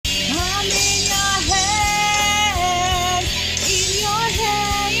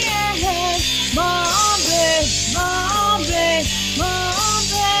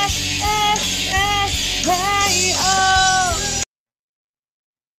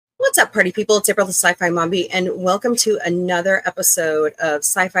What's up, party people? It's April, the SciFiMombie, and welcome to another episode of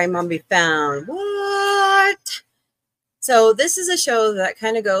SciFiMombie Found. What? So this is a show that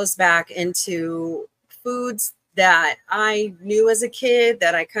kind of goes back into foods that I knew as a kid,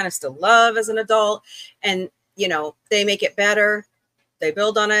 that I kind of still love as an adult. And, you know, they make it better. They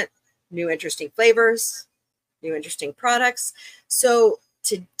build on it. New interesting flavors, new interesting products. So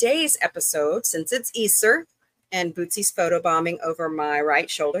today's episode, since it's Easter, and Bootsy's photobombing over my right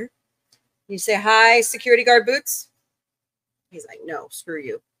shoulder. You say, hi, security guard Boots? He's like, no, screw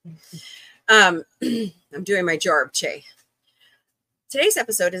you. I'm doing my jarb, Che. Today's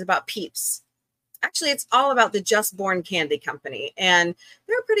episode is about Peeps. Actually, it's all about the Just Born Candy Company, and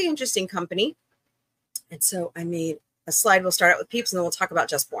they're a pretty interesting company. And so I made a slide. We'll start out with Peeps, and then we'll talk about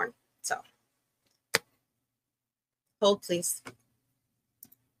Just Born. So hold, please.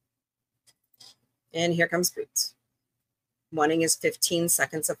 And here comes Boots, wanting his 15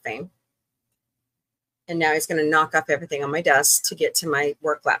 seconds of fame. And now he's going to knock off everything on my desk to get to my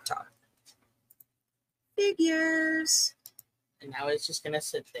work laptop. Figures. And now he's just going to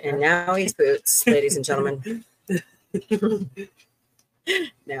sit there. And now he's Boots, ladies and gentlemen.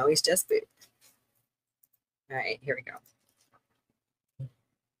 Now he's just Boots. All right, here we go.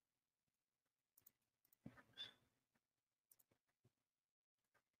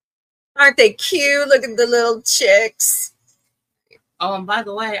 Aren't they cute? Look at the little chicks. Oh, and by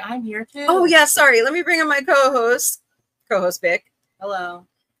the way, I'm here too. Oh, yeah, sorry. Let me bring in my co-host, Vic. Hello.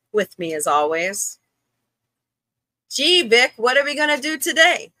 With me as always. Gee, Vic, what are we going to do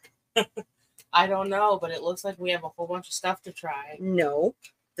today? I don't know, but it looks like we have a whole bunch of stuff to try. No,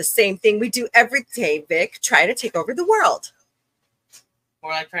 the same thing we do every day, Vic. Try to take over the world. Or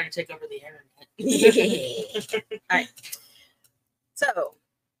like trying to take over the internet. All right. So,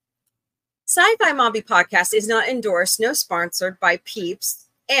 SciFiMombie podcast is not endorsed, no sponsored by Peeps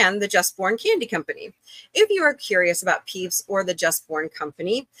and the Just Born Candy Company. If you are curious about Peeps or the Just Born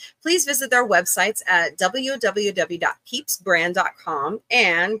Company, please visit their websites at www.peepsbrand.com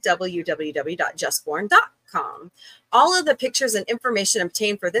and www.justborn.com. All of the pictures and information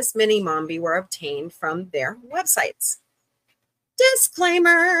obtained for this mini Mombie were obtained from their websites.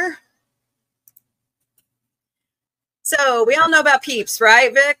 Disclaimer. So we all know about Peeps,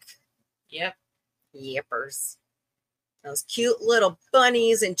 right, Vic? Yep. Yippers. Those cute little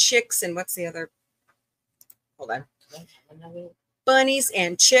bunnies and chicks and what's the other? Hold on. Bunnies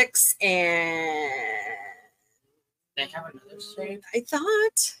and chicks and... They have another shape? I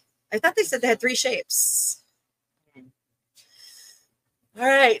thought they said they had 3 shapes. All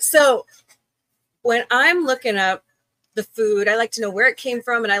right. So when I'm looking up the food, I like to know where it came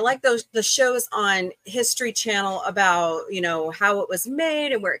from, and I like the shows on History Channel about, you know, how it was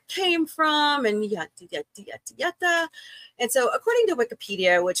made and where it came from and yada yada yada yada. And so according to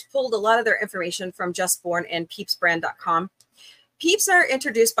Wikipedia, which pulled a lot of their information from Just Born and peepsbrand.com, Peeps are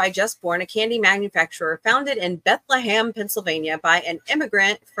introduced by Just Born, a candy manufacturer founded in Bethlehem, Pennsylvania by an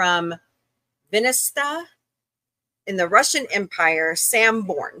immigrant from Vinnytsia in the Russian Empire, Sam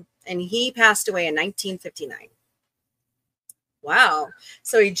Born, and he passed away in 1959. Wow.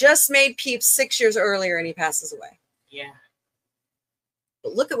 So he just made Peeps 6 years earlier and he passes away. Yeah.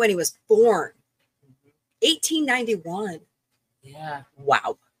 But look at when he was born. 1891. Yeah.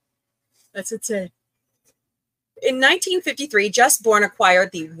 Wow. That's insane. In 1953, Just Born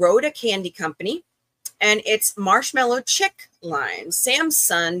acquired the Rhoda Candy Company and its Marshmallow Chick line. Sam's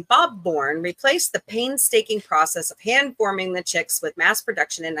son, Bob Born, replaced the painstaking process of hand-forming the chicks with mass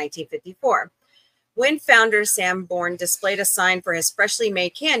production in 1954. When founder Sam Born displayed a sign for his freshly made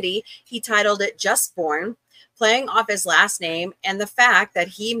candy, he titled it Just Born, playing off his last name and the fact that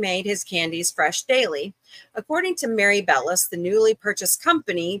he made his candies fresh daily. According to Mary Bellis, the newly purchased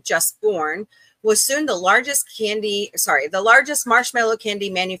company, Just Born, was soon the largest marshmallow candy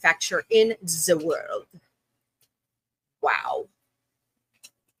manufacturer in the world. Wow.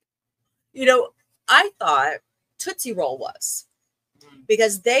 You know, I thought Tootsie Roll was,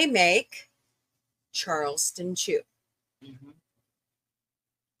 because they make Charleston Chew.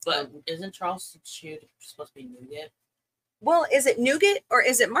 But isn't Charleston Chew supposed to be nougat? Well, is it nougat or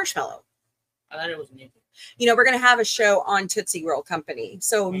is it marshmallow? I thought it was nougat. You know, we're going to have a show on Tootsie Roll Company,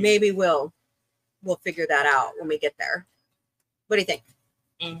 so maybe we'll figure that out when we get there. What do you think?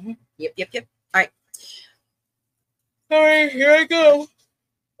 Yep. All right. All right, here I go.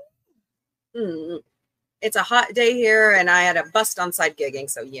 It's a hot day here, and I had a bust on side gigging,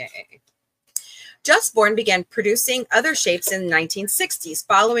 so yay. Just Born began producing other shapes in the 1960s,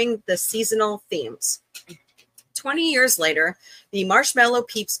 following the seasonal themes.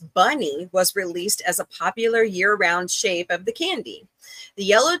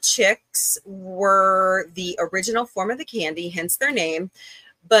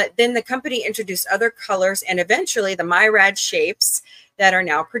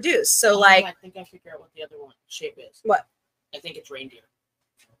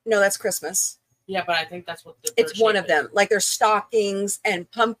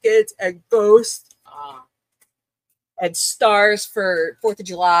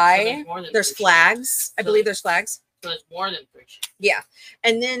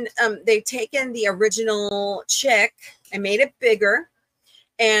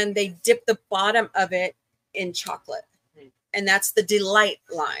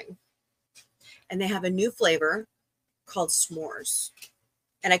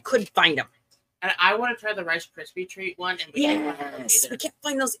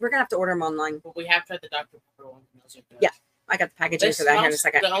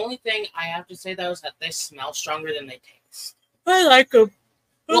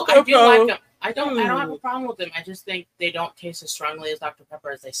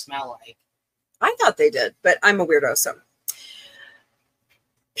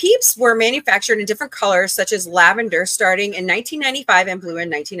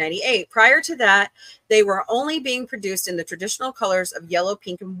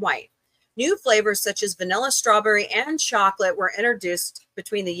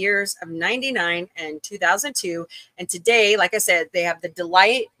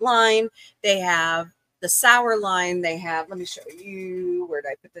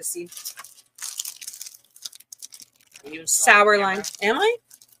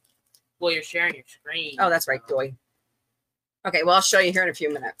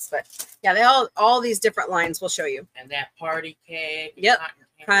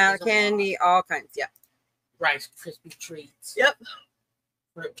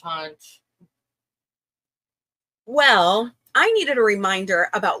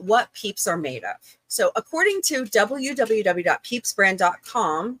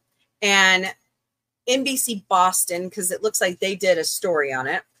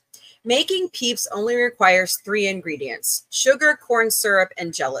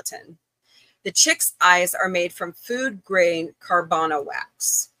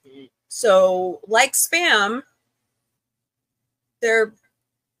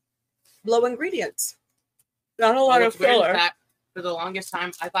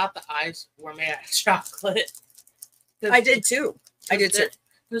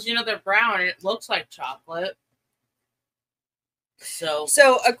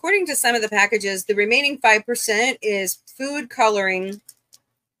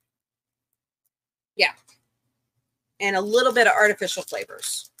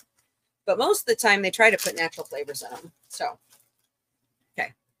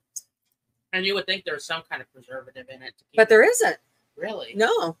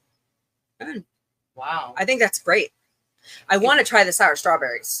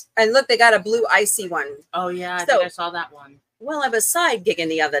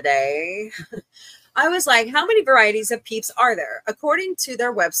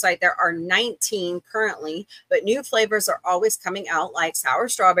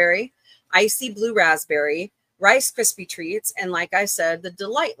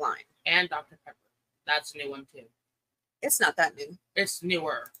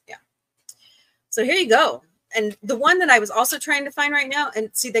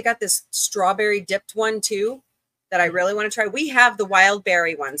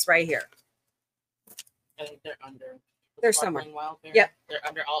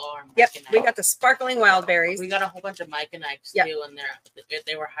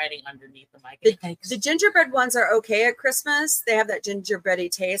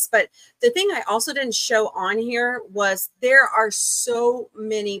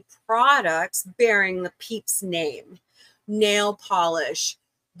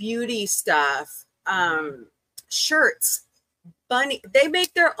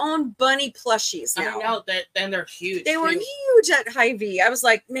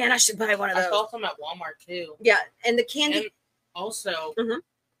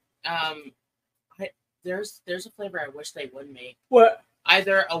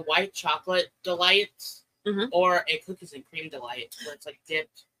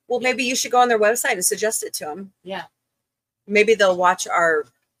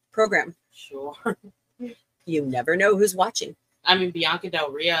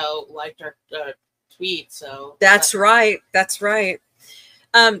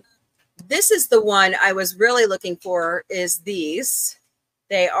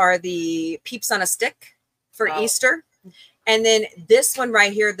 for Easter. And then this one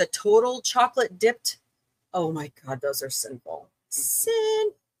right here, the total chocolate dipped. Oh my God, those are sinful.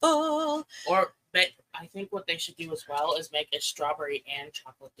 Sinful. Or I think what they should do as well is make a strawberry and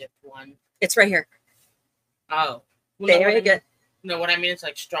chocolate dipped one. It's right here. Oh. Well, there you go. No, what I mean is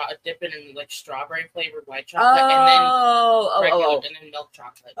like dip it in like strawberry flavored white chocolate and then milk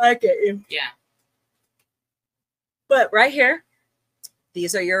chocolate. I get you. Yeah. But right here,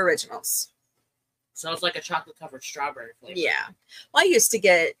 these are your originals. So it's like a chocolate covered strawberry flavor. Yeah. Well, I used to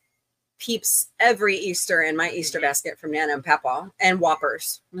get Peeps every Easter in my Easter basket from Nana and Papa, and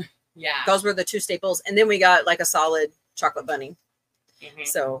Whoppers. Yeah. Those were the two staples. And then we got like a solid chocolate bunny.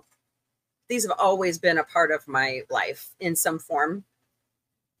 So these have always been a part of my life in some form.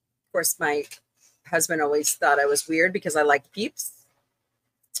 Of course, my husband always thought I was weird because I liked Peeps.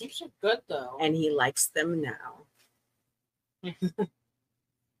 Peeps are good though. And he likes them now.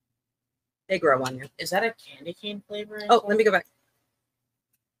 They grow on you. Is that a candy cane flavor? Oh, let me go back.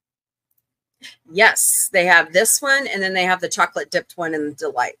 Yes, they have this one, and then they have the chocolate dipped one in the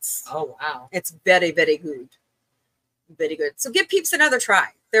Delights. Oh, wow. It's very, very good. Very good. So give Peeps another try.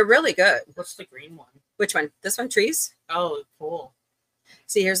 They're really good. What's the green one? Which one? This one, Trees? Oh, cool.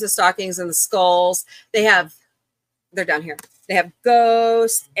 See, here's the stockings and the skulls. They're down here. They have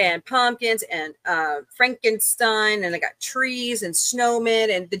ghosts and pumpkins and Frankenstein, and they got trees and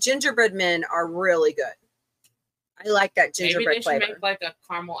snowmen, and the gingerbread men are really good. I like that gingerbread flavor. Maybe they should make like a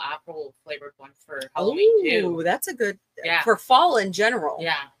caramel apple flavored one for Halloween too. Ooh, that's a good, for fall in general.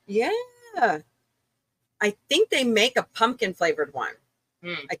 Yeah. Yeah. I think they make a pumpkin flavored one.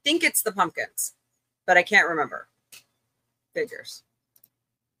 I think it's the pumpkins, but I can't remember. Figures.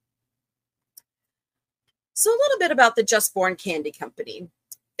 So a little bit about the Just Born Candy Company.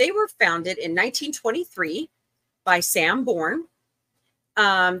 They were founded in 1923 by Sam Bourne.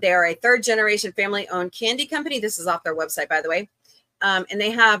 They are a third-generation family-owned candy company. This is off their website, by the way. And they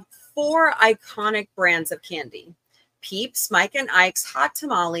have 4 iconic brands of candy. Peeps, Mike and Ike's Hot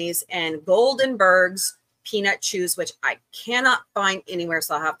Tamales, and Goldenberg's Peanut Chews, which I cannot find anywhere,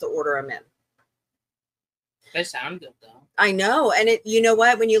 so I'll have to order them in. They sound good, though. I know. And you know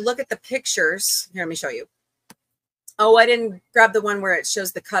what? When you look at the pictures, here, let me show you. Oh, I didn't grab the one where it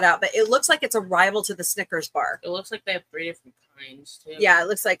shows the cutout, but it looks like it's a rival to the Snickers bar. It looks like they have 3 different kinds, too. Yeah, it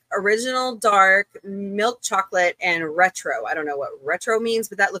looks like original, dark, milk chocolate, and retro. I don't know what retro means,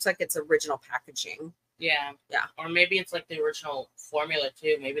 but that looks like it's original packaging. Yeah. Yeah. Or maybe it's like the original formula,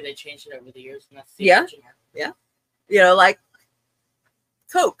 too. Maybe they changed it over the years, and that's the original. Yeah. You know, like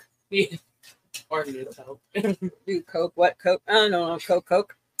Coke. Or new Coke. New Coke. What Coke? I don't know.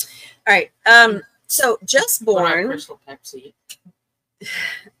 Coke. All right. So Just Born. Crystal Pepsi.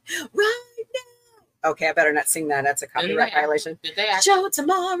 Right now. Okay, I better not sing that. That's a copyright violation. Did they Show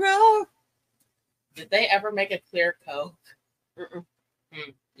tomorrow? Did they ever make a clear Coke?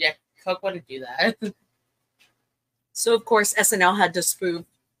 Yeah, Coke wouldn't do that. So of course SNL had to spoof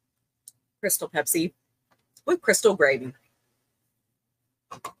Crystal Pepsi with Crystal Gravy.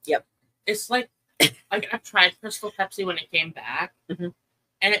 Yep. It's like I tried Crystal Pepsi when it came back.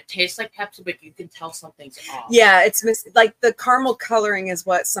 And it tastes like Pepsi, but you can tell something's off. Yeah, it's like the caramel coloring is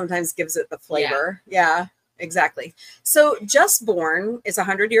what sometimes gives it the flavor. Yeah, exactly. So Just Born is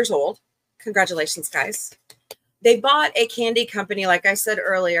 100 years old. Congratulations, guys. They bought a candy company, like I said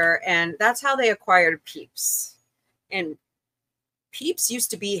earlier, and that's how they acquired Peeps. And Peeps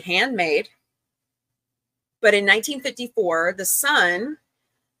used to be handmade, but in 1954, the son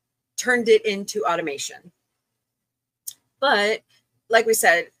turned it into automation. But like we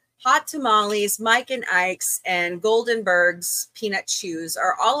said, Hot Tamales, Mike and Ike's, and Goldenberg's Peanut Chews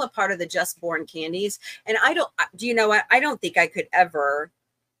are all a part of the Just Born candies. And do you know what? I don't think I could ever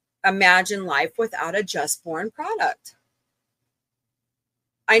imagine life without a Just Born product.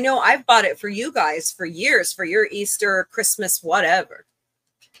 I know I've bought it for you guys for years, for your Easter, Christmas, whatever.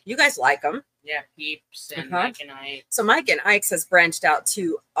 You guys like them. Yeah, Peeps and Mike and Ike. So Mike and Ike's has branched out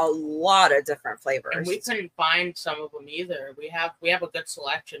to a lot of different flavors. And we couldn't find some of them either. We have a good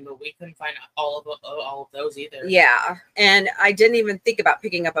selection, but we couldn't find all of those either. Yeah, and I didn't even think about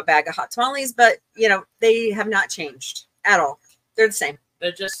picking up a bag of Hot Tamales, but you know they have not changed at all. They're the same.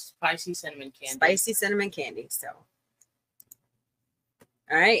 They're just spicy cinnamon candy. Spicy cinnamon candy. So,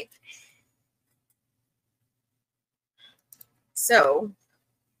 all right. So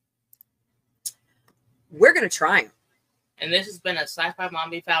we're going to try them. And this has been a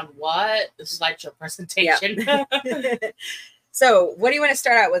SciFiMombie Found What? The slideshow presentation. Yep. So what do you want to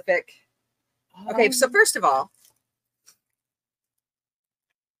start out with, Vic? Okay, so first of all,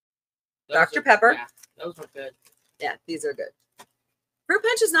 Dr. Pepper. Yeah, those were good. Yeah, these are good. Fruit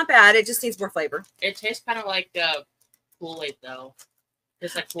punch is not bad. It just needs more flavor. It tastes kind of like Kool-Aid, though.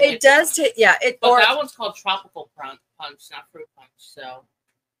 It's like Kool-Aid. It does taste, yeah. But that one's called tropical punch, not fruit punch. So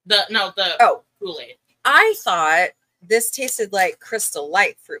the Kool-Aid. I thought this tasted like Crystal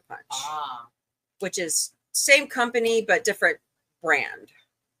Light fruit punch, which is same company but different brand.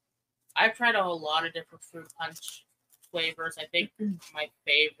 I've tried a whole lot of different fruit punch flavors. I think my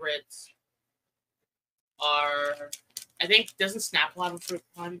favorites are, doesn't Snapple have a fruit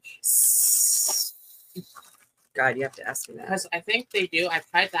punch? God, you have to ask me that. Because I think they do. I've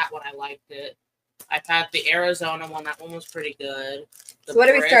tried that one. I liked it. I've had the Arizona one. That one was pretty good. So what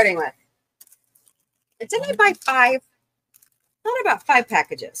are we starting with? Didn't I buy 5? Not about 5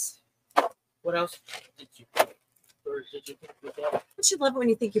 packages. What else did you pick? Or did you pick with that? Don't you love it when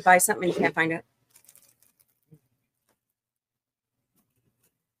you think you buy something and you can't find it?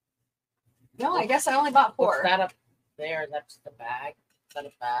 No, I guess I only bought 4. What's that up there? That's the bag. Is that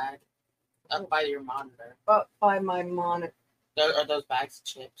a bag? Up by your monitor. Up by my monitor. Are those bags of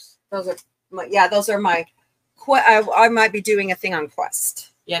chips? Those are my, those are my. I might be doing a thing on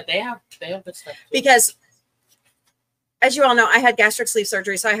Quest. Yeah, they have good stuff too. Because, as you all know, I had gastric sleeve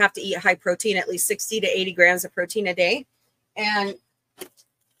surgery, so I have to eat high protein, at least 60 to 80 grams of protein a day. And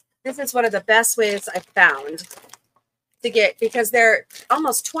this is one of the best ways I've found to get, because they're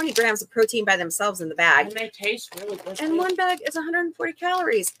almost 20 grams of protein by themselves in the bag. And they taste really good. And one bag is 140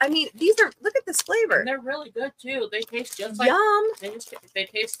 calories. I mean, these are, look at this flavor. And they're really good too. They taste just like yum. They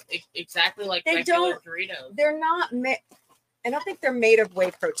taste exactly like regular Doritos. They're not I don't think they're made of whey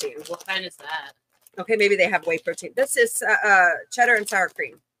protein. What kind is that? Okay, maybe they have whey protein. This is cheddar and sour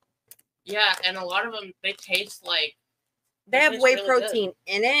cream. Yeah, and a lot of them, they taste like... They have whey protein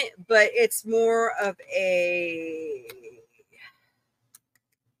in it, but it's more of a...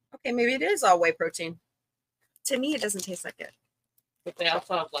 Okay, maybe it is all whey protein. To me, it doesn't taste like it. But they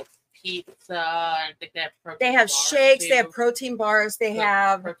also have like pizza, and I think they have protein They have shakes, too. they have protein bars, they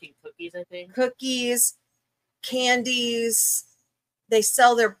have protein cookies, I think. Cookies, candies. They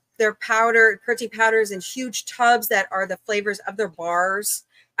sell their protein powders in huge tubs that are the flavors of their bars.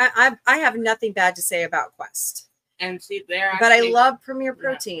 I have nothing bad to say about Quest. And see, they're actually, but I love Premier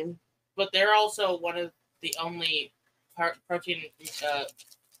Protein. Yeah. But they're also one of the only protein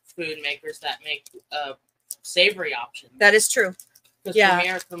food makers that make savory options. That is true.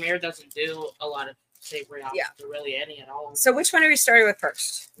 Because Premier doesn't do a lot of savory options, or really any at all. So which one are we starting with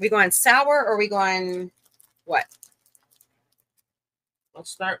first? Are we going sour or are we going what?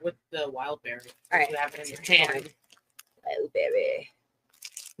 Let's start with the wild berry. All right. You have it in your hand. Wild berry.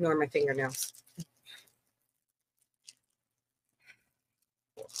 Ignore my fingernails.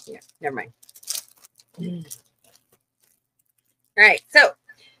 Yeah, never mind. All right, so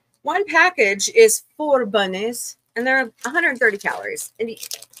one package is 4 bunnies, and they're 130 calories. And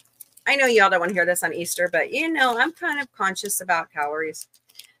I know y'all don't want to hear this on Easter, but you know I'm kind of conscious about calories.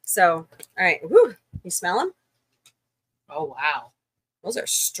 So, all right, whew, you smell them? Oh wow, those are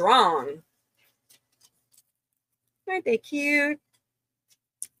strong. Aren't they cute?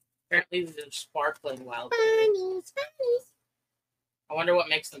 Apparently, these are sparkling wild berries. Bunnies. I wonder what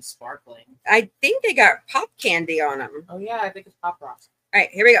makes them sparkling. I think they got pop candy on them. Oh, yeah. I think it's Pop Rocks. All right.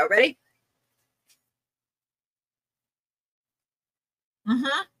 Here we go. Ready?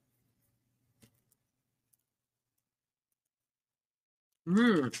 Mm-hmm.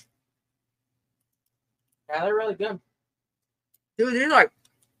 Mm. Yeah, they're really good. Dude, these like,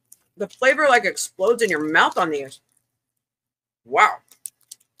 the flavor like explodes in your mouth on these. Wow.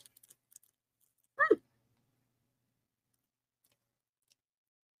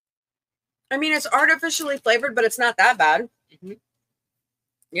 I mean, it's artificially flavored, but it's not that bad. Mm-hmm.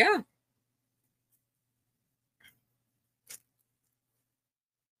 Yeah.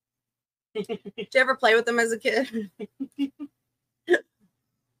 Did you ever play with them as a kid?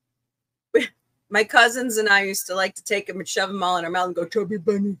 My cousins and I used to like to take them and shove them all in our mouth and go, chubby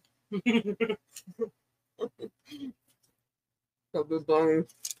bunny. Chubby bunny.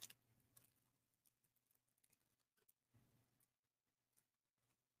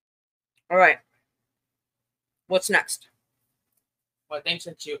 All right. What's next? Well, I think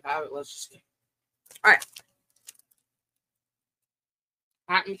since you have it, let's just... All right.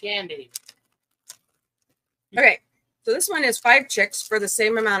 Cotton candy. Okay. So this one is 5 chicks for the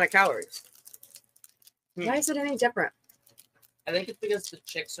same amount of calories. Why is it any different? I think it's because the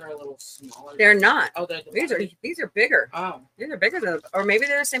chicks are a little smaller. They're not. Oh, these are bigger. Oh. These are bigger than, or maybe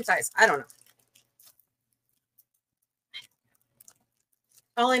they're the same size. I don't know.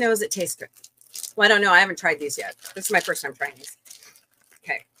 All I know is it tastes good. Well, I don't know. I haven't tried these yet. This is my first time trying these.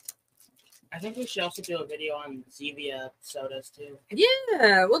 Okay. I think we should also do a video on Zevia sodas too.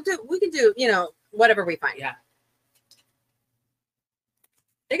 Yeah, we can do, you know, whatever we find. Yeah.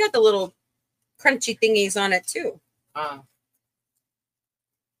 They got the little crunchy thingies on it too.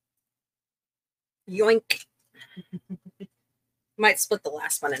 Yoink. Might split the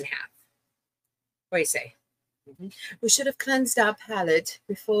last one in half. What do you say? Mm-hmm. We should have cleansed our palate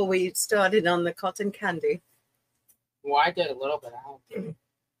before we started on the cotton candy. Well, I did a little bit.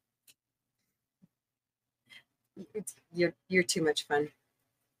 You're too much fun.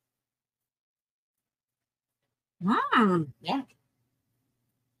 Yeah.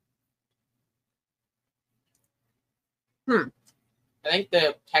 I think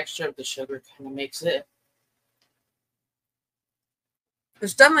the texture of the sugar kind of makes it.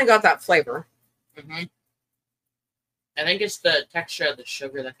 It's definitely got that flavor. I think it's the texture of the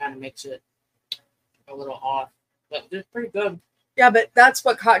sugar that kind of makes it a little off, but it's pretty good. Yeah, but that's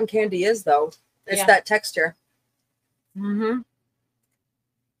what cotton candy is, though. It's that texture. Ooh,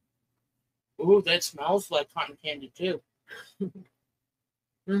 that smells like cotton candy too.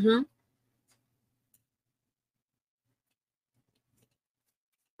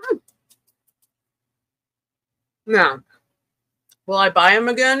 Now, will I buy them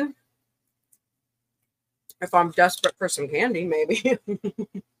again? If I'm desperate for some candy, maybe.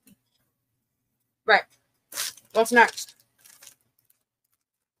 Right. What's next?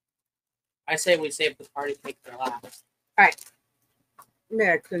 I say we save the party cake for last. All right.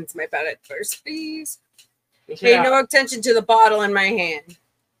 May I cleanse my palate first, please? Pay no attention to the bottle in my hand.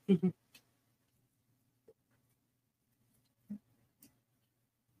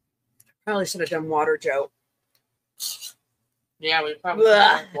 Probably should have done water, Joe. Yeah, we probably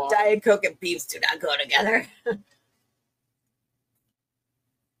Diet Coke and Peeps do not go together.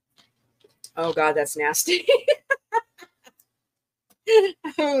 Oh God, that's nasty.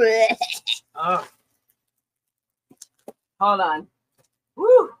 Oh. Hold on.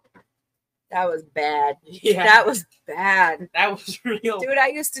 Woo. That was bad. Yeah. That was bad. That was real. Dude, I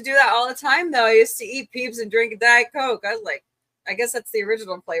used to do that all the time, though. I used to eat Peeps and drink Diet Coke. I was like, I guess that's the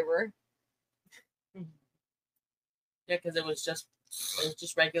original flavor. Yeah, because it was just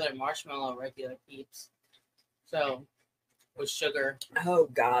regular marshmallow, regular Peeps. So, with sugar. Oh,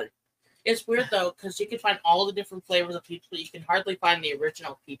 God. It's weird, though, because you can find all the different flavors of Peeps, but you can hardly find the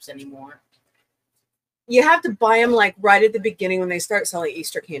original Peeps anymore. You have to buy them, like, right at the beginning when they start selling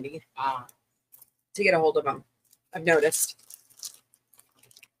Easter candy. To get a hold of them. I've noticed.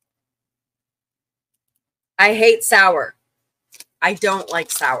 I hate sour. I don't like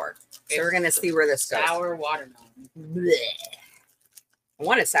sour. So we're going to see where this goes. Sour watermelon. Blech. I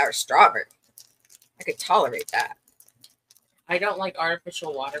want a sour strawberry. I could tolerate that. I don't like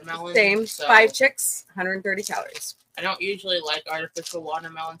artificial watermelon. Same. So 5 chicks, 130 calories. I don't usually like artificial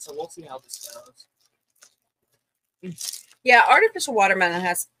watermelon, so we'll see how this goes. Yeah, artificial watermelon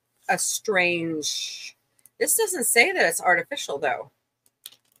has a strange... This doesn't say that it's artificial, though.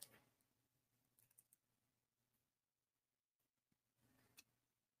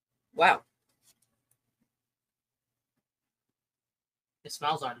 Wow. It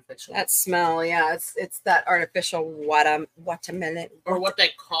smells artificial. That smell, yeah. It's that artificial watermelon. Or what they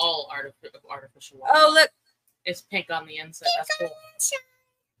call artificial watermelon. Oh, look. It's pink on the inside. That's cool.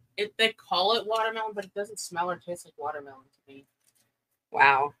 They call it watermelon, but it doesn't smell or taste like watermelon to me.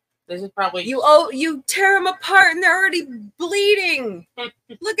 Wow. This is probably... You tear them apart and they're already bleeding.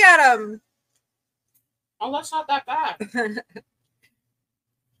 Look at them. Oh, that's not that bad. It's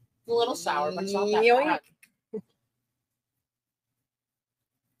a little sour, but it's not that Yoink. bad.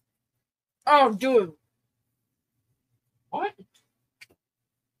 Oh, dude. What?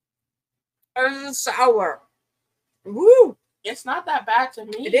 It's sour. Woo. It's not that bad to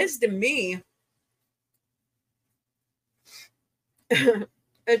me. It is to me.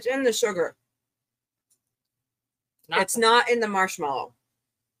 It's in the sugar. It's not in the marshmallow.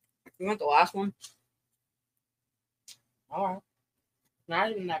 You want the last one? All right.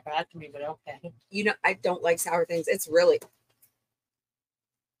 Not even that bad to me, but okay. You know, I don't like sour things. It's really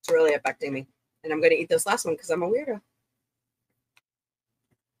affecting me. And I'm going to eat this last one because I'm a weirdo.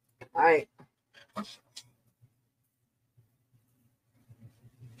 All right.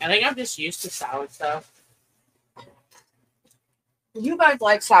 I think I'm just used to sour stuff. You guys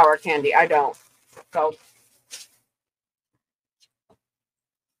like sour candy. I don't. So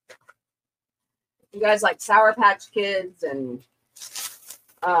you guys like Sour Patch Kids and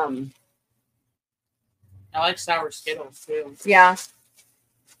I like sour Skittles too. yeah.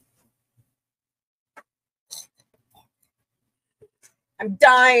 I'm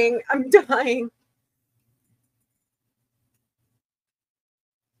dying. I'm dying.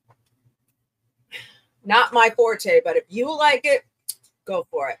 Not my forte, but if you like it, go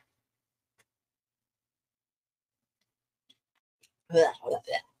for it.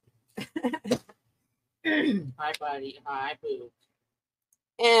 Hi, buddy. Hi, boo.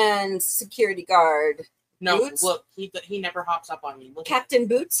 And security guard. No, Boots. look, he never hops up on me. Look Captain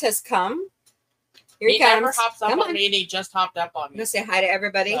Boots has come. Here he comes. never hops up on me, and he just hopped up on I'm me. gonna say hi to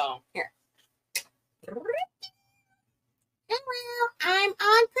everybody. So. Here. Hello, I'm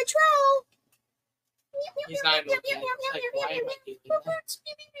on patrol. He's not even looking. He's like, why am I doing that?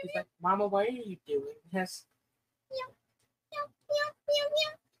 He's like, Mama, why are you doing this?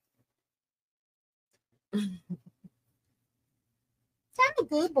 I'm a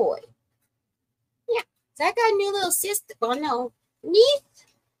good boy. Yeah. So I got a new little sister. Well, no, niece.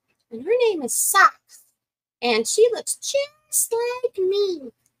 And her name is Socks. And she looks just like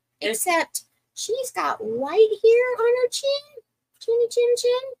me. Except she's got white hair on her chin. Chinny chin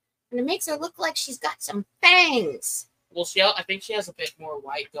chin. And it makes her look like she's got some fangs. Well, I think she has a bit more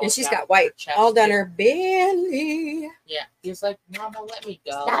white going. And she's got white all down her belly. Yeah. He's like, Mama, let me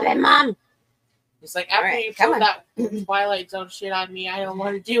go. Stop it, Mom. It's like, after you pulled that Twilight Zone shit on me, I don't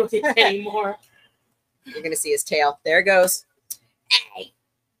want to deal with it anymore. You're going to see his tail. There it goes. Hey.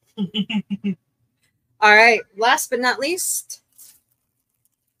 All right. Last but not least.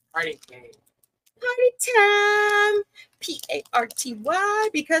 Party game. Party time. P-A-R-T-Y,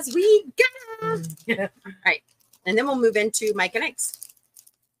 because we got them. All right. And then we'll move into Mike and Ike's.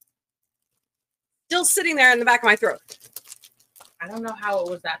 Still sitting there in the back of my throat. I don't know how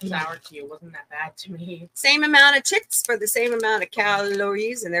it was that sour to you. It wasn't that bad to me. Same amount of chicks for the same amount of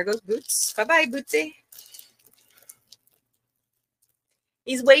calories. And there goes Boots. Bye-bye, Bootsy.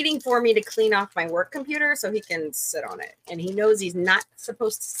 He's waiting for me to clean off my work computer so he can sit on it. And he knows he's not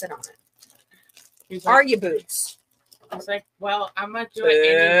supposed to sit on it. He's Are like, you, Boots? He's like, well, I'm going to do it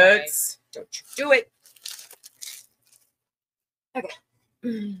anyway. Don't you do it. Okay.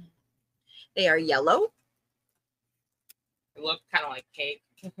 They are yellow. It looks kind of like cake.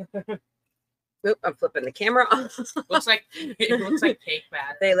 Oop, I'm flipping the camera off. It looks like cake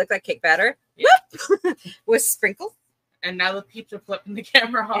batter. They look like cake batter. Yeah. With sprinkles. And now the Peeps are flipping the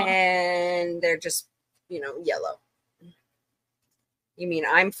camera off. And they're just, yellow. You mean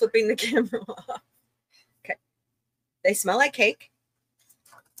I'm flipping the camera off? Okay. They smell like cake.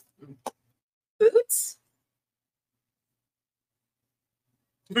 Boots.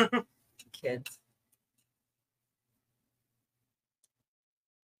 Kids.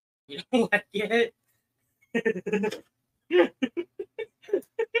 You don't like it?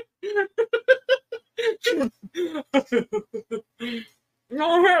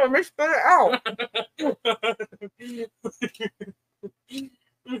 No, here, let me spit it out.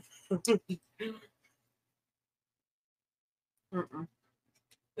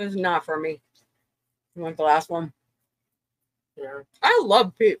 This is not for me. You want the last one? Yeah. I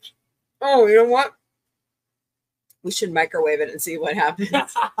love Peeps. Oh, you know what? We should microwave it and see what happens.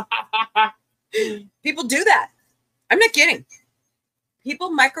 People do that. I'm not kidding.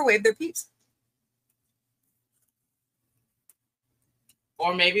 People microwave their Peeps.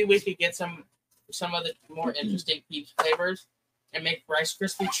 Or maybe we could get some of the more interesting Peeps flavors and make Rice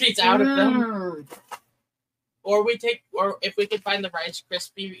Krispie treats out of them. Or if we could find the Rice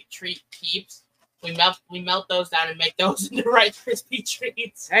Krispie treat Peeps, we melt those down and make those into Rice Krispie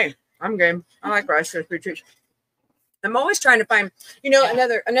treats. Hey, I'm game. I like Rice Krispie treats. I'm always trying to find,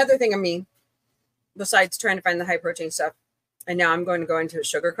 another thing of me, besides trying to find the high protein stuff, and now I'm going to go into a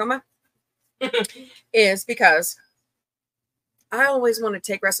sugar coma, is because I always want to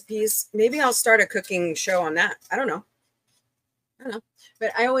take recipes. Maybe I'll start a cooking show on that. I don't know.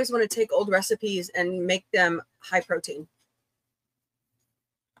 But I always want to take old recipes and make them high protein.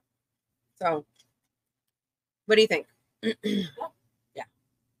 So, what do you think? Yeah.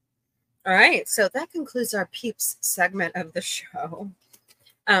 All right. So that concludes our Peeps segment of the show.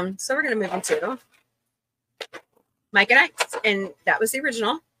 So we're going to move into Mike and Ike's. And that was the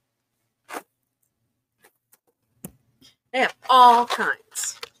original. They have all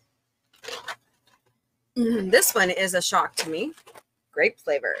kinds. This one is a shock to me. Grape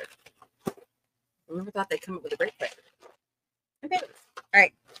flavored. I never thought they'd come up with a grape flavor. Okay. All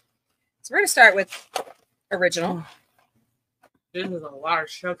right. So we're going to start with original. This is a lot of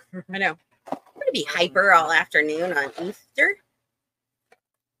sugar. I know. I'm going to be hyper all afternoon on Easter.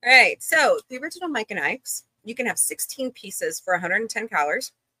 All right. So the original Mike and Ike's, you can have 16 pieces for 110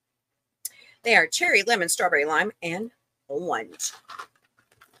 calories. They are cherry, lemon, strawberry, lime, and orange.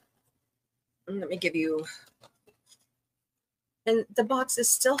 And let me give you, and the box is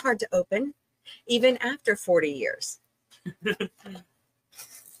still hard to open, even after 40 years.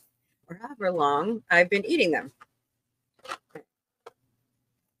 or however long I've been eating them.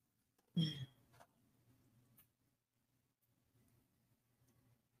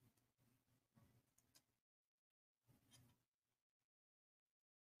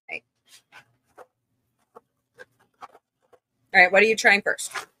 Okay. All right, what are you trying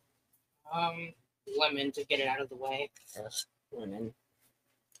first? Lemon to get it out of the way. Yes, lemon.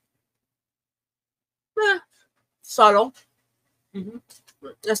 Subtle. Mm-hmm.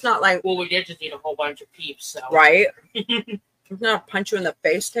 It's not like, well, we did just eat a whole bunch of Peeps, so right? It's not a punch you in the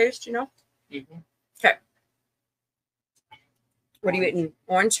face taste, you know? Mm-hmm. Okay. What are you eating?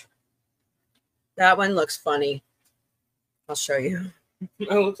 Orange? That one looks funny. I'll show you.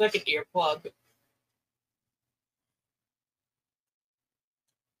 It looks like an earplug.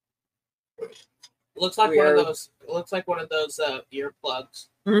 Looks like Weird. one of those. It looks like one of those earplugs.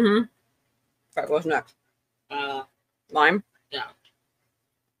 Mm-hmm. Right, what's next? Lime? Yeah.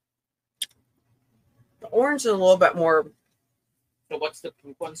 The orange is a little bit more So what's the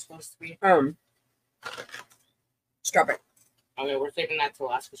pink one supposed to be? strawberry. Okay, we're saving that to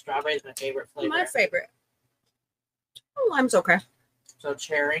last because strawberry is my favorite flavor. My favorite. Oh, lime's okay. So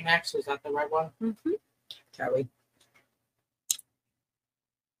cherry next, is that the right one? Mm-hmm. Cherry.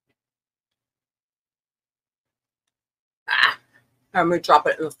 I'm gonna drop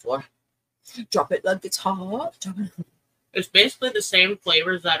it in the floor. Drop it like it's hot. Drop it. It's basically the same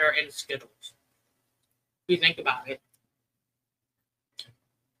flavors that are in Skittles. If you think about it.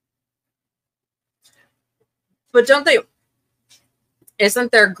 But don't they?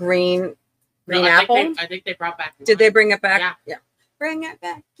 Isn't there green apple? I think they brought back. Did they bring it back? Yeah. Bring it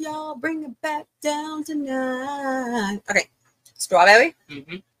back, y'all. Bring it back down tonight. Okay. Strawberry.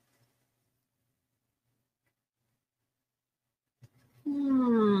 Mm-hmm.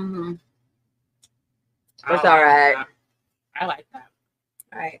 It's all right. I like that.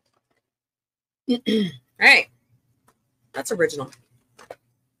 All right. All right. That's original.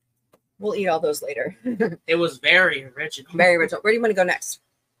 We'll eat all those later. It was very original. Very original. Where do you want to go next?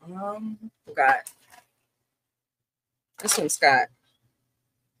 We got this one's got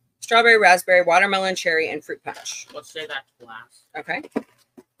strawberry, raspberry, watermelon, cherry, and fruit punch. Let's say that to last. Okay.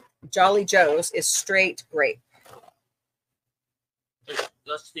 Jolly Joe's is straight grape.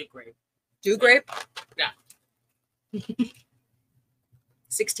 Let's do grape. Do grape? Yeah.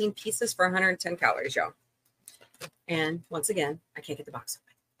 16 pieces for 110 calories, y'all. And once again, I can't get the box open.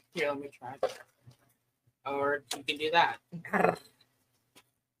 Here, let me try. Or you can do that.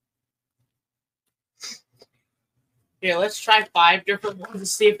 Yeah, let's try 5 different ones to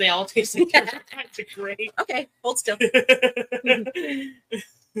see if they all taste like different kinds of grape. Okay, hold still.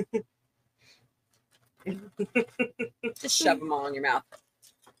 Just shove them all in your mouth.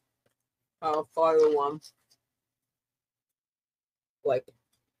 Oh, follow one. Like.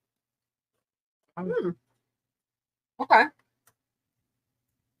 Okay.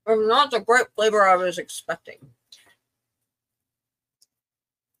 Not the grape flavor I was expecting.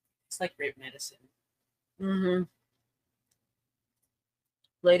 It's like grape medicine. Mm-hmm.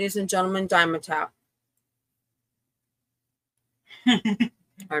 Ladies and gentlemen, Diamond Tap.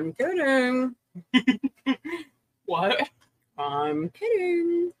 I'm kidding. What? I'm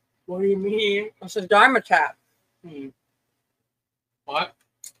kidding. What do you mean? I said Diamond Tap. What?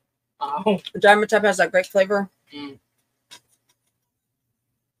 Oh. Diamond Tap has that grape flavor.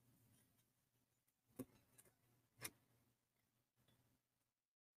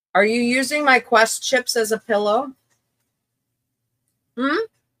 Are you using my Quest chips as a pillow?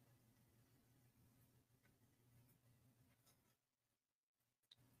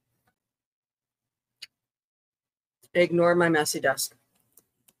 Ignore my messy desk.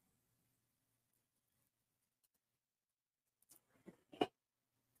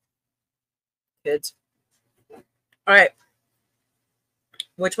 Kids. All right.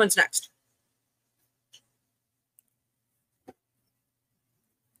 Which one's next?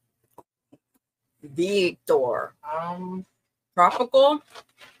 Victor. Tropical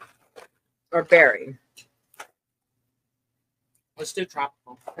or berry? Let's do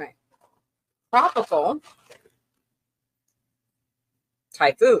tropical. Okay. Tropical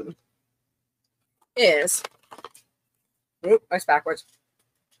Thai food is, that's backwards.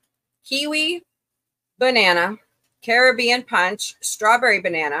 Kiwi, banana, Caribbean punch, strawberry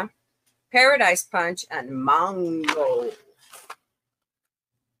banana, paradise punch, and mango.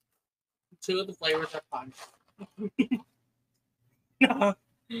 2 of the flavors are punch.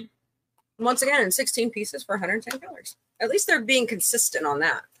 Once again, 16 pieces for 110 calories. At least they're being consistent on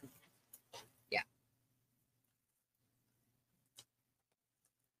that. Yeah.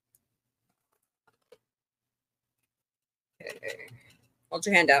 Okay. Hold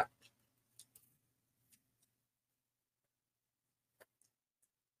your hand out.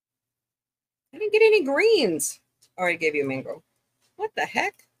 didn't get any greens. Already gave you a mango. What the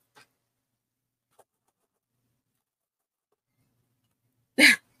heck?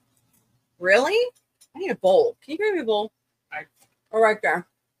 Really? I need a bowl. Can you grab me a bowl? Oh, right there.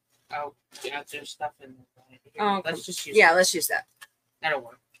 Oh, yeah, there's stuff in there. Oh, let's just use let's use that. That'll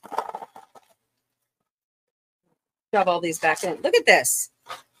work. Shove all these back in. Look at this.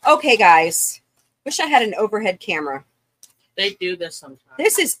 Okay, guys. Wish I had an overhead camera. They do this sometimes.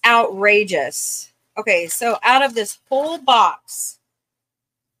 This is outrageous. Okay, so out of this whole box,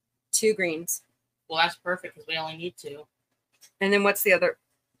 2 greens. Well, that's perfect because we only need 2. And then what's the other?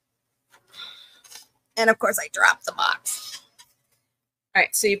 And of course, I dropped the box. All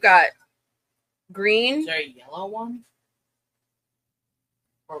right, so you've got green. Is there a yellow one?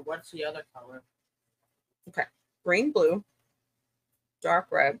 Or what's the other color? Okay, green, blue, dark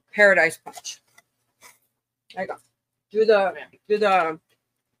red, Paradise Punch. There you go. Do the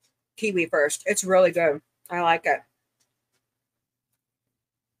kiwi first. It's really good. I like it.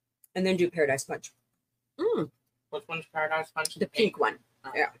 And then do Paradise Punch. Which one's Paradise Punch? The pink one.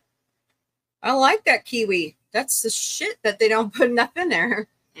 Oh. Yeah. I like that kiwi. That's the shit that they don't put enough in there.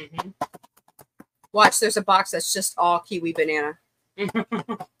 Mm-hmm. Watch, there's a box that's just all kiwi banana. Isn't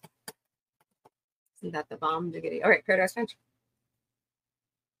that the bomb diggity? All right, Paradise Punch.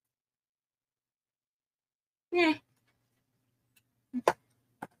 Yeah.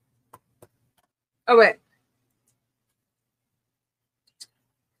 Oh, wait.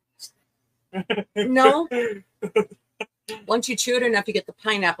 No. Once you chew it enough, you get the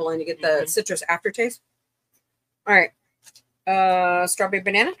pineapple and you get the citrus aftertaste. All right. Strawberry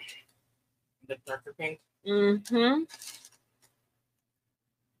banana. The darker pink. Mm-hmm.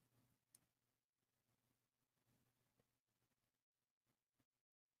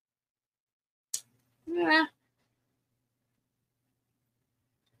 Yeah.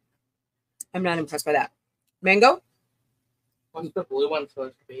 I'm not impressed by that. Mango. What's the blue one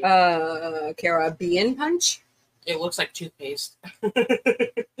supposed to be? Caribbean Punch. It looks like toothpaste.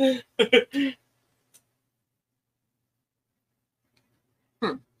 Kind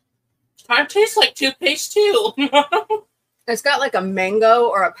of tastes like toothpaste too. It's got like a mango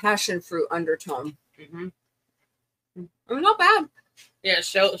or a passion fruit undertone. Not bad. Yeah,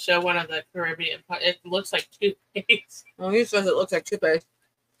 show one of the Caribbean. It looks like toothpaste. Well, he says it looks like toothpaste.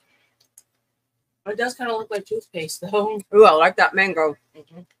 It does kind of look like toothpaste though. Ooh, I like that mango.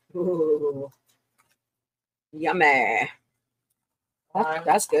 Ooh, yummy.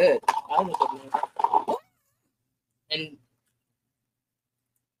 That's good. That was a good mango. And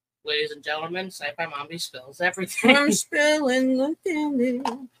ladies and gentlemen, SciFiMombie spills everything. I'm spilling the candy.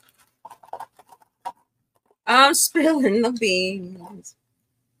 I'm spilling the beans.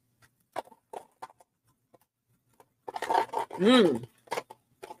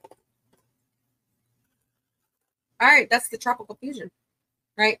 All right, that's the tropical fusion,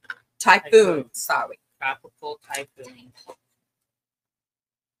 right? Typhoon. Sorry. Tropical typhoon.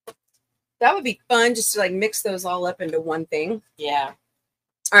 That would be fun just to like mix those all up into one thing. Yeah.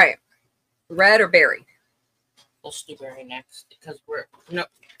 All right. Red or berry? Let's do berry next because we're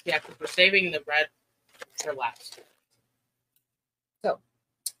saving the red for last. So,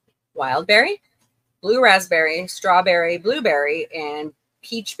 wild berry, blue raspberry, strawberry, blueberry, and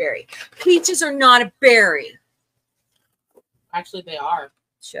peach berry. Peaches are not a berry. Actually, they are.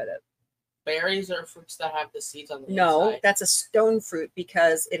 Shut up. Berries are fruits that have the seeds on the inside. inside. That's a stone fruit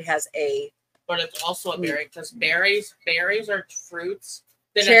because it has a. But it's also a berry because berries are fruits.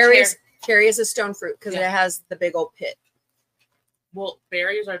 Cherry is a stone fruit because it has the big old pit. Well,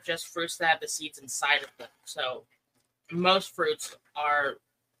 berries are just fruits that have the seeds inside of them. So most fruits are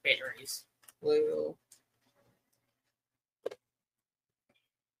berries. Blue.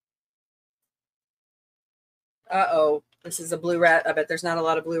 Uh-oh. This is a blue rat. I bet there's not a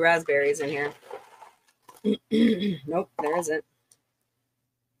lot of blue raspberries in here. Nope, there isn't.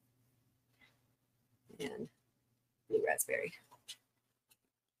 And blue raspberry.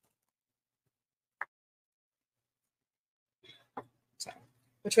 So,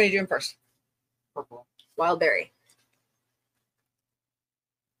 which one are you doing first? Purple. Wild berry.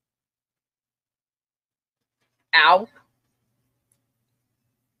 Ow.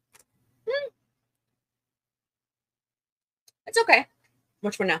 It's okay.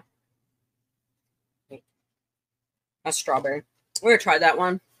 Which one now? That's strawberry. We're going to try that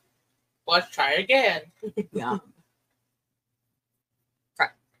one. Let's try it again. Yeah. Try.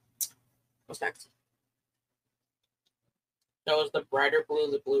 What's next? That was the brighter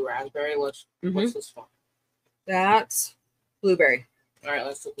blue, the blue raspberry. What's this one? That's blueberry. All right,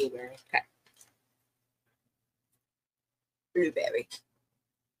 let's do blueberry. Okay. Blueberry.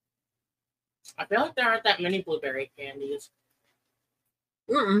 I feel like there aren't that many blueberry candies.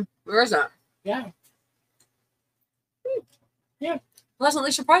 Where is that? Yeah. Yeah.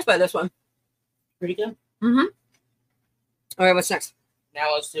 Pleasantly surprised by this one. Pretty good. All right, what's next?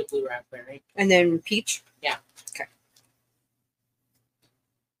 Now let's do blue raspberry. And then peach? Yeah. Okay.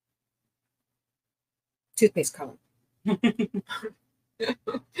 Toothpaste color.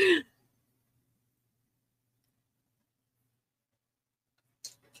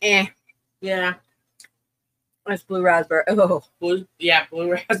 Yeah. That's blue raspberry. Oh. Blue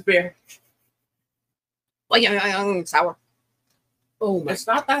raspberry. Well, yeah, sour. Oh my. It's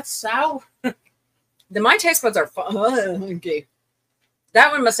not that sour. My taste buds are fun. Okay.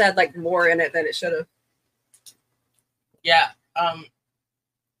 That one must have had like more in it than it should have. Yeah.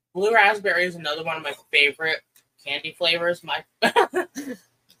 Blue raspberry is another one of my favorite candy flavors.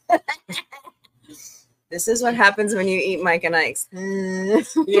 This is what happens when you eat Mike and Ike's.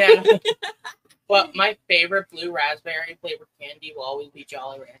 Yeah. But my favorite blue raspberry flavored candy will always be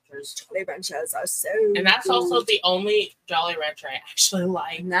Jolly Ranchers. Jolly Ranchers are so And that's good. also the only Jolly Rancher I actually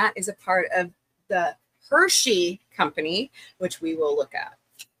like. And that is a part of the Hershey company, which we will look at.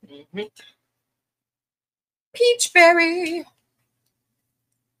 Peachberry.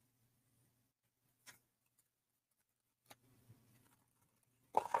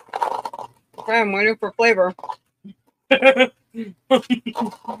 Okay, I'm waiting for flavor.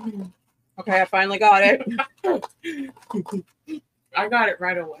 Okay, I finally got it. I got it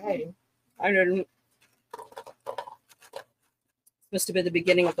right away. I didn't. Must have been the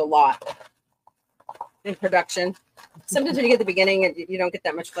beginning of the lot in production. Sometimes when you get the beginning, you don't get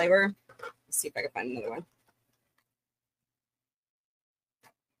that much flavor. Let's see if I can find another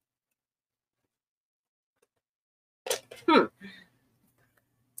one.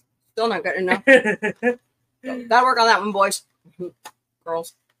 Still not good enough. Gotta work on that one, boys.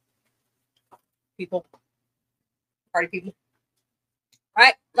 Girls. People. Party people. All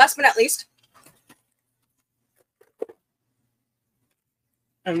right, last but not least.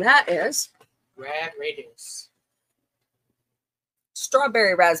 And that is Red Radius.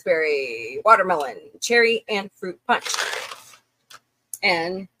 strawberry, raspberry, watermelon, cherry, and fruit punch.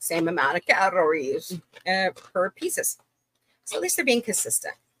 And same amount of calories per pieces. So at least they're being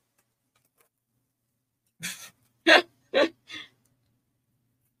consistent.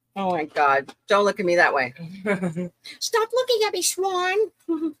 Oh my God. Don't look at me that way. Stop looking at me, Swan.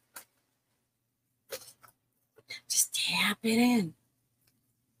 Just tap it in.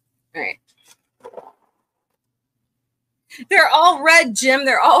 All right. They're all red, Jim.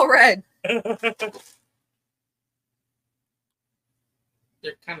 They're all red. They're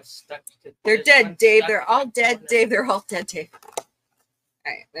kind of stuck. They're dead, Dave. They're all dead, Dave. They're all dead, Dave. All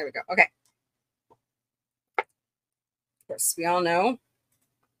right, there we go. Okay. Of course, we all know.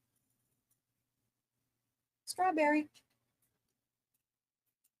 Strawberry.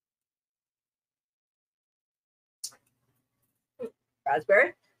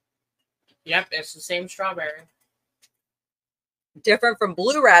 Raspberry. Yep, it's the same strawberry. Different from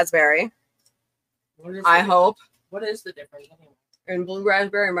blue raspberry. I hope. What is the difference? In blue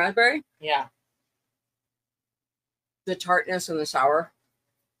raspberry and raspberry? Yeah. The tartness and the sour.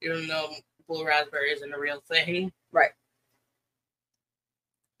 Even though blue raspberry isn't a real thing. Right.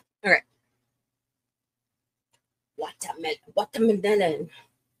 Okay.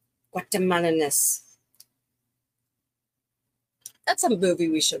 Watermelonness. That's a movie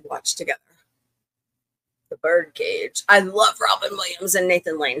we should watch together. The Birdcage. I love Robin Williams and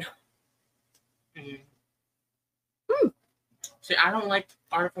Nathan Lane. See, I don't like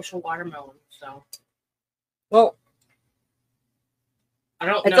artificial watermelon, so. Well, I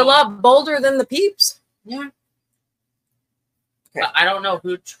don't it's know. a lot bolder than the Peeps. Yeah. Okay. But I don't know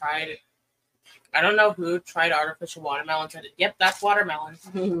who tried it. I don't know who tried artificial watermelon and said, yep, that's watermelon.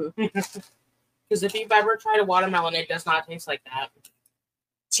 Because if you've ever tried a watermelon, it does not taste like that.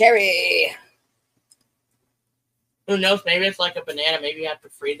 Cherry. Who knows? Maybe it's like a banana. Maybe you have to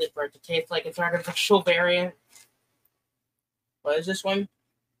freeze it for it to taste like its artificial variant. What is this one?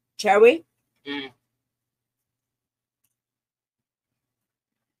 Cherry.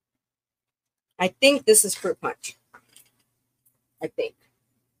 I think this is fruit punch. I think.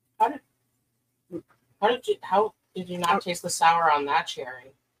 How did you not taste the sour on that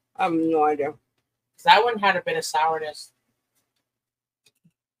cherry? I have no idea. Because that one had a bit of sourness.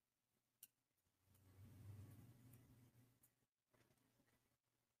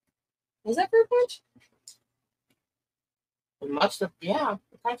 Was that fruit punch? It must have, yeah.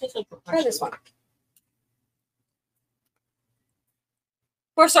 It kind of tastes like fruit punch. Try this one. Of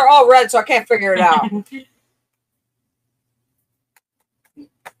course, they're all red, so I can't figure it out.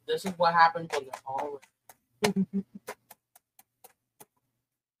 This is what happens when they're all red.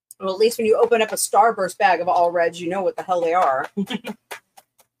 Well, at least when you open up a Starburst bag of all reds, you know what the hell they are.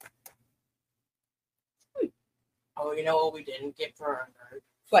 Oh, you know what we didn't get for our nerd?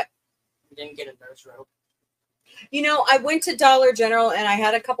 What? We didn't get a nurse rope. You know, I went to Dollar General and I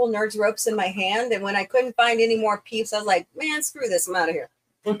had a couple Nerds ropes in my hand, and when I couldn't find any more Peeps, I was like, man, screw this, I'm out of here.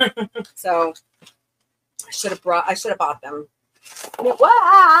 So I should have bought them.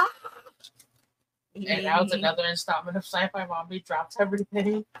 And now it's another installment of SciFiMombie drops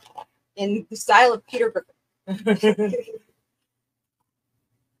everything. In the style of Peter Griffin.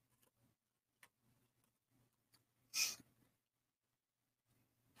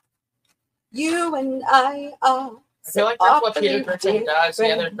 You and I are. I feel like that's what Peter Griffin does. He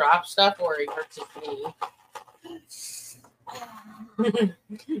either drops stuff or he hurts his knee.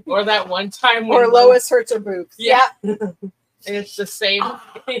 Or that one time when Lois hurts her boobs. Yeah. And it's the same.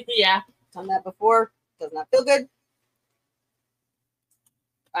 Yeah. Done that before. Does not feel good.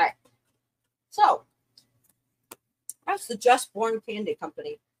 All right. So that's the Just Born Candy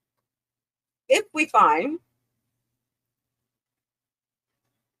Company. If we find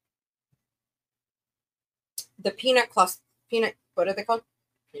the what are they called?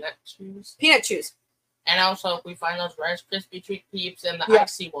 Peanut chews. Peanut chews. And also, if we find those Rice Krispie Treat Peeps and the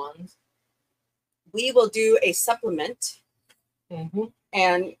icy ones, we will do a supplement. Mm-hmm.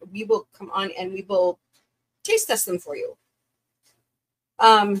 And we will come on and we will taste test them for you.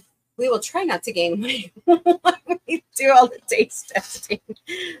 We will try not to gain weight when we do all the taste testing.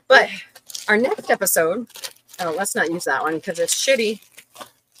 But our next episode, oh, let's not use that one because it's shitty.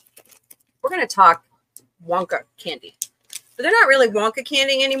 We're going to talk Wonka candy. But they're not really Wonka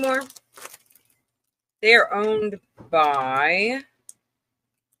candy anymore. They are owned by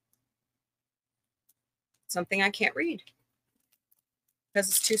something I can't read because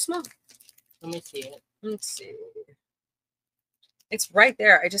it's too small. Let me see it. Let's see. It's right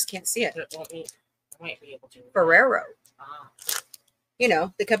there. I just can't see it. I might be able to. Ferrero. Ah. You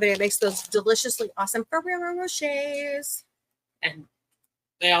know, the company that makes those deliciously awesome Ferrero Rochers. And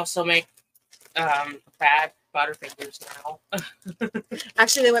they also make bad Butterfingers now.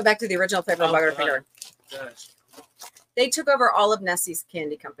 Actually, they went back to the original flavor of Butterfinger. Good. They took over all of Nestle's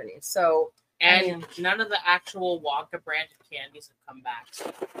candy company. So, and none of the actual Wonka branded candies have come back.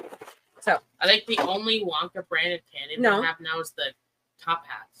 So I think the only Wonka branded candy they have now is the Top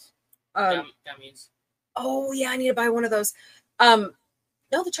Hats. Gummies. Oh yeah, I need to buy one of those. No,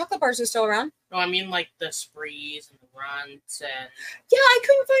 the chocolate bars are still around. No, I mean like the Sprees and the Runts and yeah, I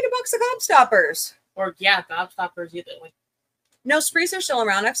couldn't find a box of Gobstoppers. Or yeah, Gobstoppers either. Like no, Sprees are still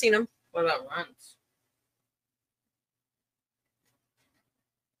around. I've seen them. What about Runts?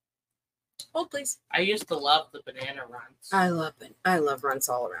 Hold please. I used to love the banana Runts. I love Runts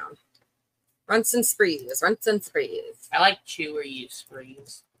all around. Runts and Sprees. Runts and Sprees. I like chewy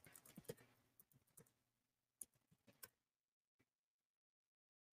Sprees.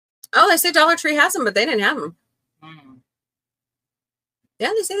 Oh, they say Dollar Tree has them, but they didn't have them. Mm.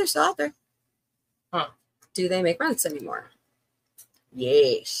 Yeah, they say they're still out there. Huh. Do they make Runts anymore?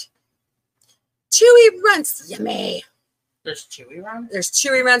 Yes. Chewy Runts. Yummy. There's chewy Runts? There's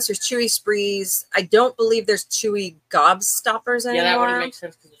chewy Runts. There's chewy Sprees. I don't believe there's chewy Gobstoppers anymore. Yeah, that wouldn't make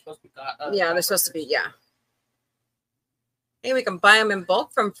sense because they're supposed to be yeah, they're supposed to be, yeah. Hey, we can buy them in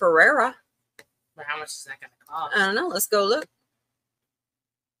bulk from Ferrera. But how much is that going to cost? I don't know. Let's go look.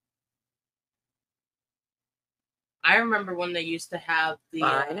 I remember when they used to have the...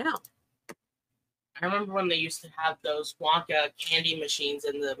 Buy now. I remember when they used to have those Wonka candy machines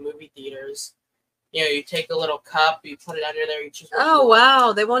in the movie theaters. You know, you take a little cup, you put it under there, you choose. Oh,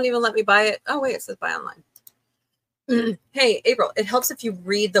 wow. They won't even let me buy it. Oh, wait, it says buy online. Hey, April, it helps if you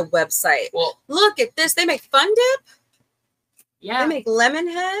read the website. Well, look at this. They make Fun Dip. Yeah. They make Lemon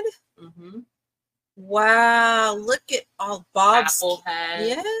Head. Mm-hmm. Wow. Look at all Bob's. Apple Head.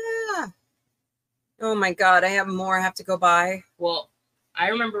 Yeah. Oh, my God. I have more I have to go buy. Well, I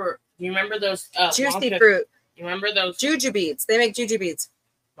remember. Do you remember those? Juicy Wonka, fruit. You remember those? Juju beads. They make Juju beads.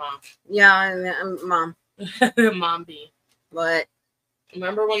 Mom. Yeah, Mom. Mombie. What?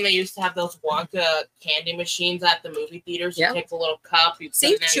 Remember when they used to have those Wonka candy machines at the movie theaters? You take a little cup, you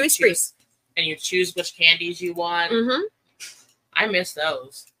see, chewy Sprees, and you choose which candies you want. Mm-hmm. I miss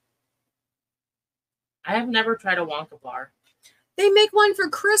those. I have never tried a Wonka bar. They make one for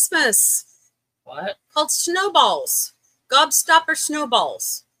Christmas. What? Called Snowballs. Gobstopper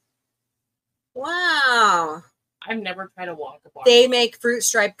Snowballs. Wow. I've never tried a Wonka bar. They make fruit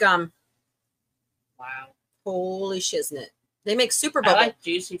stripe gum. Wow. Holy shiznit. They make super bubble. I like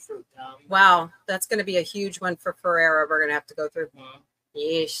juicy fruit gum. Wow. That's going to be a huge one for Ferrera. We're going to have to go through.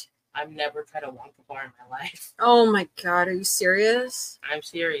 Yeesh. I've never tried a Wonka bar in my life. Oh my God, are you serious? I'm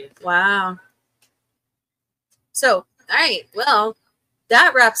serious. Wow. So, all right, well,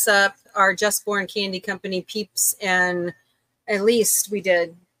 that wraps up our Just Born Candy Company Peeps, and at least we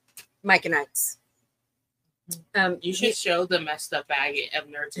did Mike and Ike's. You should show the messed up bag of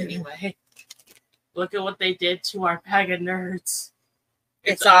nerds anyway. Look at what they did to our bag of nerds.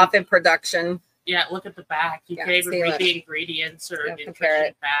 It's off in production. Yeah, look at the back. You can't even read the ingredients or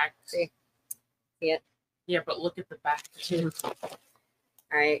nutrition facts. See it? Yeah, but look at the back too. All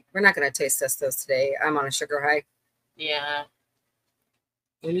right, we're not going to taste test those today. I'm on a sugar high. Yeah.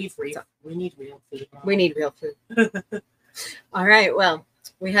 We need real food. We need real food. All right, well,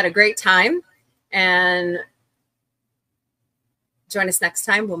 we had a great time, and join us next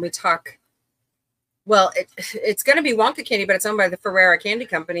time when we talk. Well, it's going to be Wonka candy, but it's owned by the Ferrera Candy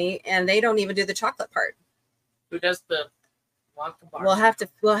Company, and they don't even do the chocolate part. Who does the Wonka bar?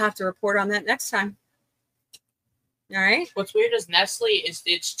 We'll have to report on that next time. All right. What's weird is Nestle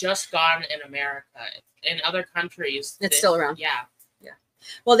it's just gone in America. In other countries, it's still around. Yeah. Yeah.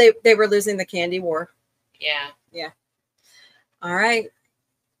 Well, they were losing the candy war. Yeah. Yeah. All right.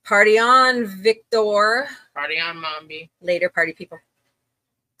 Party on, Victor. Party on, Mombie. Later, party people.